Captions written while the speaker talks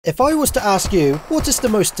If I was to ask you what is the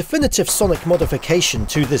most definitive Sonic modification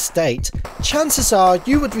to this date, chances are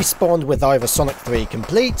you would respond with either Sonic 3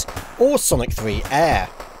 Complete or Sonic 3 Air.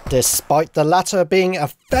 Despite the latter being a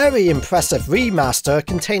very impressive remaster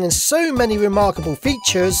containing so many remarkable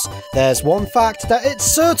features, there's one fact that it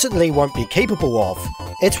certainly won't be capable of.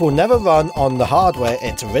 It will never run on the hardware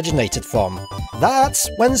it originated from. That's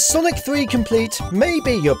when Sonic 3 Complete may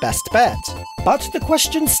be your best bet. But the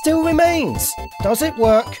question still remains, does it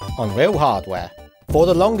work on real hardware? For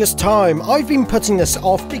the longest time, I've been putting this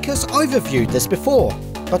off because I've reviewed this before,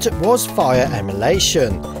 but it was via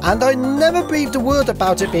emulation, and I never breathed a word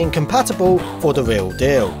about it being compatible for the real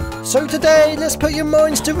deal. So today, let's put your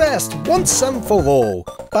minds to rest once and for all.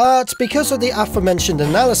 But because of the aforementioned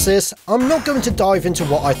analysis, I'm not going to dive into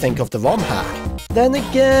what I think of the ROM hack. Then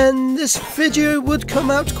again, this video would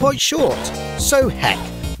come out quite short, so heck,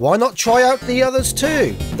 why not try out the others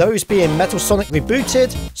too? Those being Metal Sonic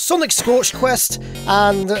Rebooted, Sonic Scorched Quest,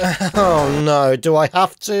 and oh no, do I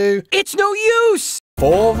have to? It's no use!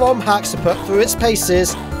 4 ROM hacks to put through its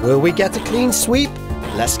paces. Will we get a clean sweep?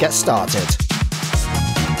 Let's get started.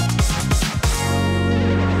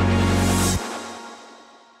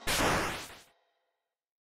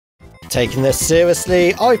 Taking this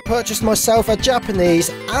seriously, I've purchased myself a Japanese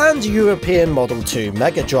and European Model 2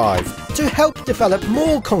 Mega Drive to help develop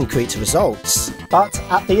more concrete results. But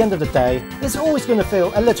at the end of the day, it's always going to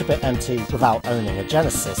feel a little bit empty without owning a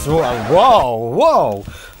Genesis. Whoa!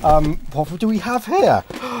 What do we have here?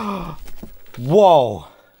 Whoa!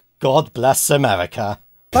 God bless America.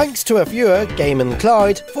 Thanks to a viewer, Game &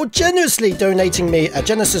 Clyde, for generously donating me a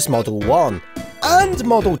Genesis Model 1 and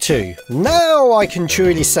Model 2. Now I can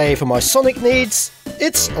truly say for my Sonic needs,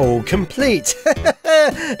 it's all complete.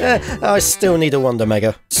 I still need a Wonder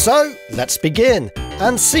Mega. So let's begin.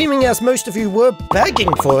 And seeming as most of you were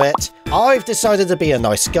begging for it, I've decided to be a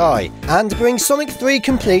nice guy and bring Sonic 3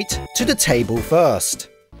 Complete to the table first.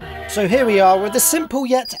 So here we are with the simple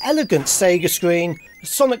yet elegant Sega screen,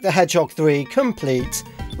 Sonic the Hedgehog 3 Complete,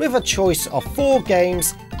 with a choice of 4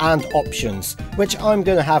 games and options, which I'm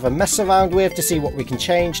going to have a mess around with to see what we can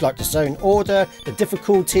change, like the zone order, the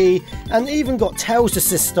difficulty, and even got Tails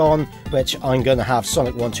Assist on, which I'm going to have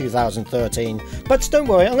Sonic 1 2013. But don't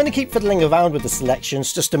worry, I'm going to keep fiddling around with the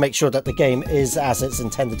selections just to make sure that the game is as it's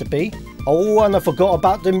intended to be. Oh, and I forgot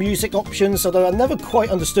about the music options, although I never quite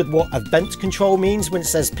understood what event control means when it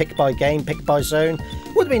says pick by game, pick by zone.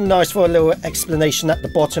 Would have been nice for a little explanation at the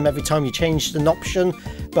bottom every time you changed an option,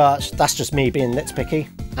 but that's just me being nitpicky.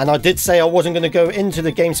 And I did say I wasn't going to go into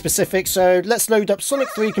the game specifics, so let's load up Sonic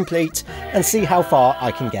 3 Complete and see how far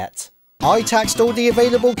I can get. I taxed all the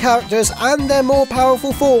available characters and their more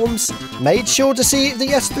powerful forms, made sure to see if the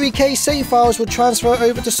S3K save files would transfer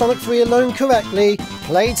over to Sonic 3 alone correctly,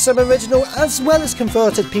 played some original as well as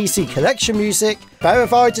converted PC collection music,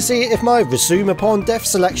 verified to see if my resume upon death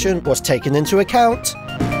selection was taken into account,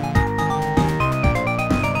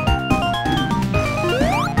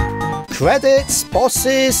 credits,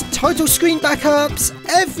 bosses, title screen backups,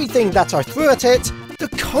 everything that I threw at it, the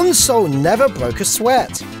console never broke a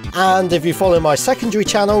sweat. And if you follow my secondary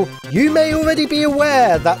channel, you may already be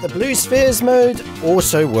aware that the Blue Spheres mode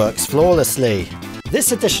also works flawlessly.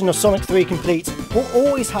 This edition of Sonic 3 Complete will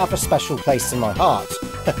always have a special place in my heart.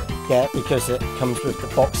 Yeah, because it comes with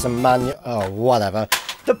the box and manual, oh whatever.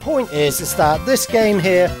 The point is that this game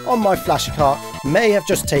here on my flashcart may have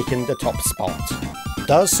just taken the top spot.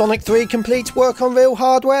 Does Sonic 3 Complete work on real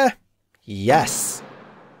hardware? Yes.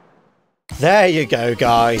 There you go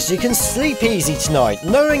guys, you can sleep easy tonight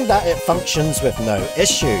knowing that it functions with no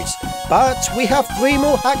issues. But we have 3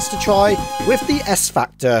 more hacks to try, with the S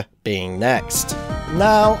Factor being next.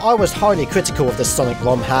 Now, I was highly critical of this Sonic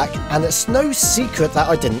ROM hack, and it's no secret that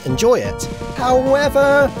I didn't enjoy it.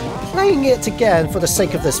 However, playing it again for the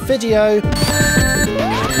sake of this video,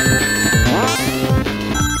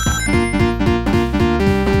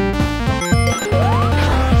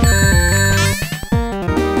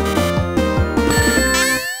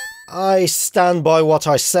 I stand by what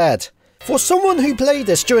I said. For someone who played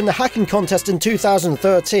this during the hacking contest in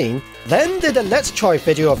 2013, then did a Let's Try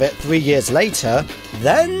video of it 3 years later,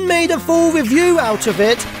 then made a full review out of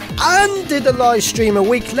it, and did a live stream a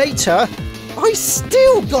week later, I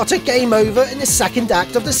still got a game over in the second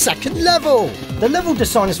act of the second level. The level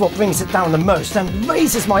design is what brings it down the most and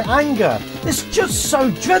raises my anger. It's just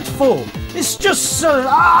so dreadful. It's just so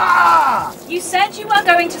You said you were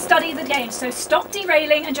going to study the game, so stop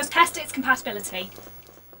derailing and just test its compatibility.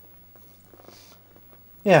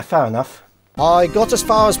 Yeah, fair enough. I got as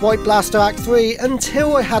far as White Blaster Act 3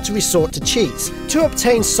 until I had to resort to cheats to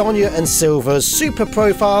obtain Sonia and Silver's super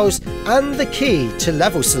profiles and the key to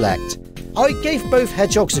level select. I gave both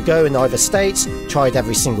hedgehogs a go in either states, tried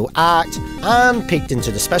every single act, and peeked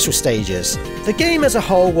into the special stages. The game as a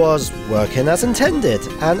whole was working as intended,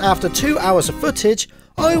 and after 2 hours of footage,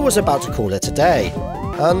 I was about to call it a day.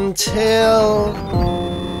 Until...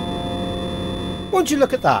 Won't you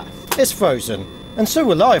look at that? It's frozen. And so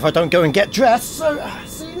will I if I don't go and get dressed, so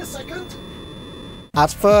see you in a second.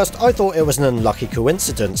 At first, I thought it was an unlucky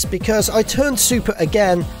coincidence because I turned super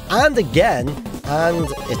again and again, and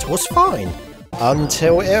it was fine.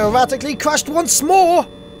 Until it erratically crashed once more!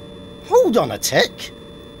 Hold on a tick.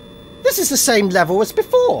 This is the same level as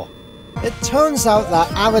before. It turns out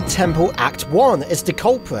that Arid Temple Act 1 is the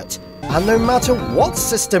culprit, and no matter what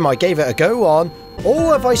system I gave it a go on,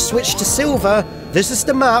 or if I switched to Silver, this is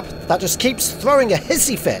the map that just keeps throwing a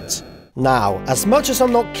hissy fit. Now, as much as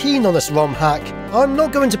I'm not keen on this ROM hack, I'm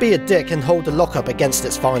not going to be a dick and hold the lockup against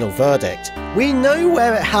its final verdict. We know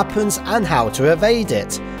where it happens and how to evade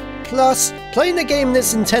it. Plus, playing the game in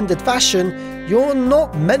its intended fashion, you're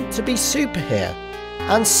not meant to be super here.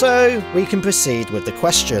 And so, we can proceed with the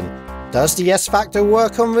question. Does the S Factor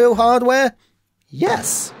work on real hardware?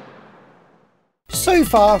 Yes. So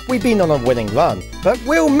far, we've been on a winning run, but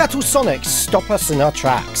will Metal Sonic stop us in our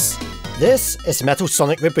tracks? This is Metal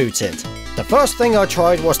Sonic Rebooted. The first thing I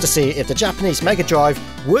tried was to see if the Japanese Mega Drive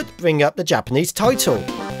would bring up the Japanese title.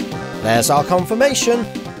 There's our confirmation.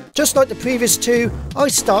 Just like the previous two, I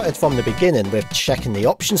started from the beginning with checking the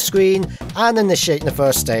options screen and initiating the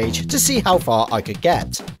first stage to see how far I could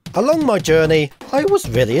get. Along my journey, I was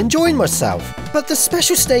really enjoying myself, but the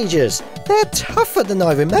special stages, they're tougher than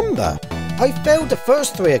I remember. I failed the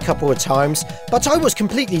first three a couple of times, but I was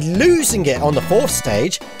completely losing it on the fourth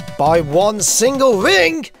stage by one single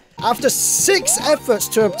ring! After 6 efforts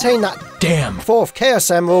to obtain that damn fourth Chaos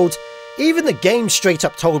Emerald, even the game straight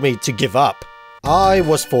up told me to give up. I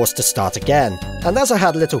was forced to start again, and as I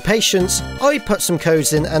had little patience, I put some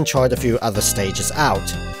codes in and tried a few other stages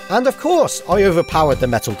out. And of course, I overpowered the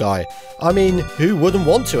metal guy. I mean, who wouldn't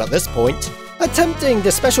want to at this point? Attempting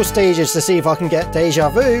the special stages to see if I can get Deja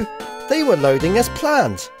Vu, they were loading as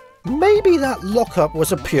planned. Maybe that lockup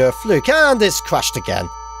was a pure fluke, and it's crashed again.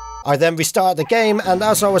 I then restarted the game, and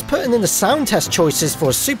as I was putting in the sound test choices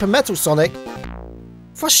for Super Metal Sonic,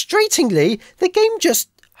 frustratingly, the game just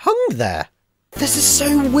hung there. This is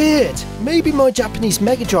so weird. Maybe my Japanese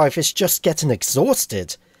Mega Drive is just getting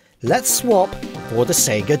exhausted. Let's swap for the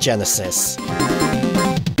Sega Genesis.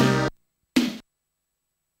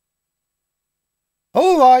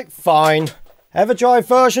 Alright, fine. EverDrive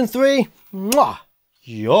version 3? Mwah!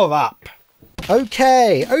 You're up.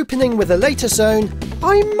 Okay, opening with a later zone,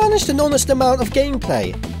 I managed an honest amount of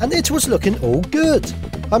gameplay, and it was looking all good.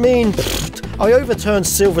 I mean, I overturned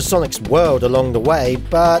Silver Sonic's world along the way,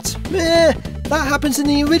 but that happens in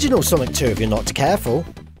the original Sonic 2 if you're not careful.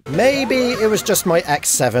 Maybe it was just my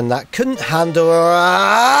X7 that couldn't handle...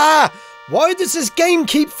 Why does this game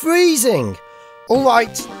keep freezing?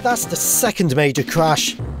 Alright, that's the second major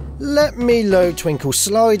crash. Let me load Twinkle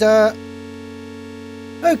Slider.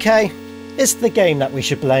 Okay, it's the game that we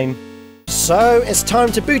should blame. So it's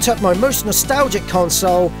time to boot up my most nostalgic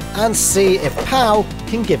console and see if PAL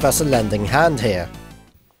can give us a lending hand here.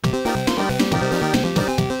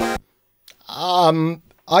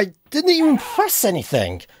 I didn't even press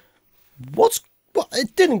anything. What?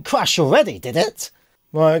 It didn't crash already, did it?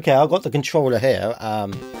 Right, okay, I've got the controller here.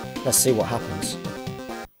 Let's see what happens.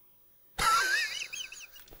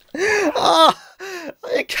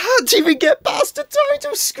 I can't even get past the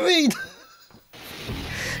title screen.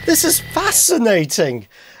 This is fascinating.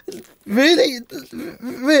 Really?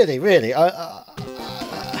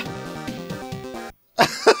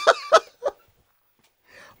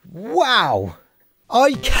 Wow.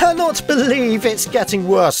 I cannot believe it's getting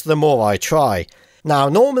worse the more I try. Now,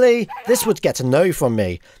 normally, this would get a no from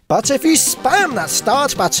me, but if you spam that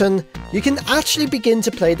start button, you can actually begin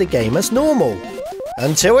to play the game as normal.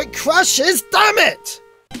 Until it crashes, damn it!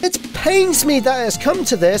 It pains me that it's come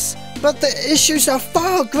to this, but the issues are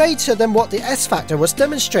far greater than what the S Factor was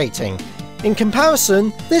demonstrating. In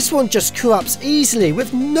comparison, this one just corrupts easily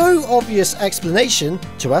with no obvious explanation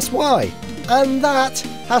to us why. And that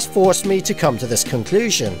has forced me to come to this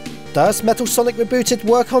conclusion. Does Metal Sonic Rebooted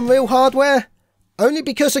work on real hardware? Only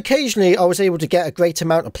because occasionally I was able to get a great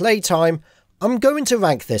amount of playtime, I'm going to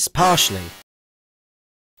rank this partially.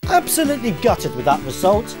 Absolutely gutted with that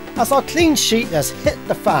result, as our clean sheet has hit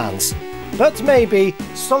the fans. But maybe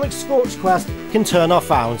Sonic Scorched Quest can turn our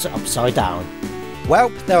frowns upside down. Well,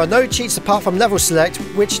 there are no cheats apart from level select,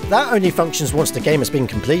 which that only functions once the game has been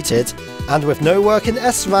completed. And with no work in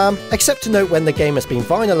SRAM, except to note when the game has been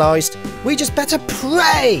finalised, we just better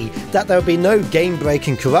pray that there will be no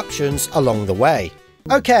game-breaking corruptions along the way.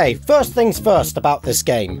 Okay, first things first about this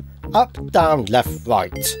game. Up, down, left,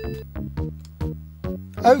 right.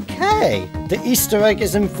 Okay, the Easter egg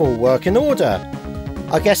is in full working order.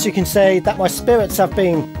 I guess you can say that my spirits have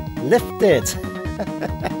been lifted.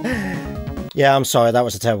 Yeah, I'm sorry, that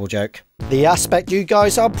was a terrible joke. The aspect you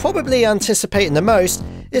guys are probably anticipating the most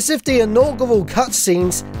is if the inaugural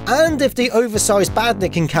cutscenes and if the oversized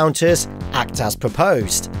badnik encounters act as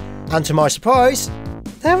proposed. And to my surprise,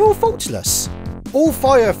 they're all faultless. All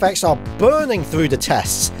fire effects are burning through the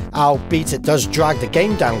tests, albeit it does drag the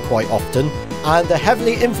game down quite often, and the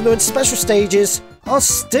heavily influenced special stages are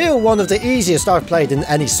still one of the easiest I've played in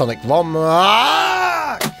any Sonic ROM.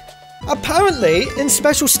 Apparently, in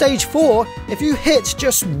Special Stage 4, if you hit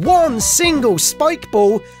just one single spike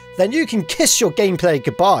ball, then you can kiss your gameplay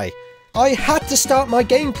goodbye. I had to start my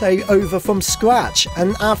gameplay over from scratch,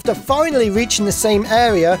 and after finally reaching the same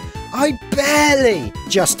area, I barely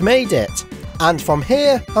just made it. And from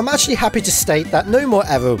here, I'm actually happy to state that no more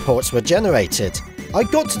error reports were generated. I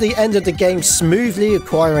got to the end of the game smoothly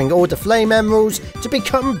acquiring all the flame emeralds to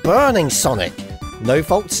become Burning Sonic. No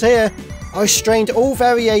faults here. I strained all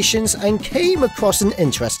variations and came across an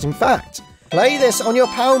interesting fact. Play this on your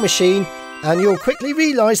power machine and you'll quickly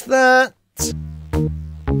realise that...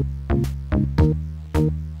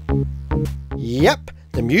 Yep,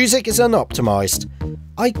 the music is unoptimised.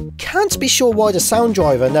 I can't be sure why the sound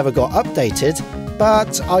driver never got updated,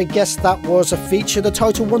 but I guess that was a feature the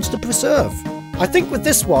title wanted to preserve. I think with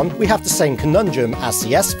this one, we have the same conundrum as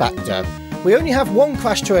the S Factor. We only have one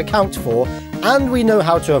crash to account for, and we know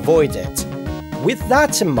how to avoid it. With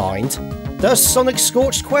that in mind, does Sonic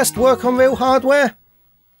Scorched Quest work on real hardware?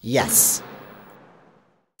 Yes.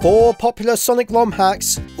 4 popular Sonic ROM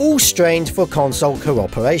hacks, all strained for console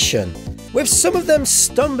cooperation. With some of them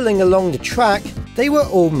stumbling along the track, they were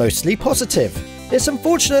all mostly positive. It's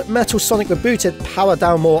unfortunate Metal Sonic Rebooted powered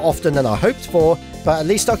down more often than I hoped for, but at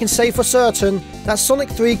least I can say for certain that Sonic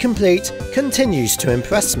 3 Complete continues to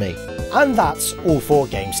impress me. And that's all 4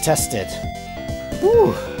 games tested. Whew,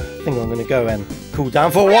 I think I'm going to go and cool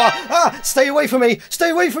down for a while. Ah! Stay away from me! Stay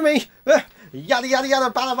away from me! Yada yada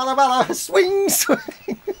yada, bala bala bala, swing swing!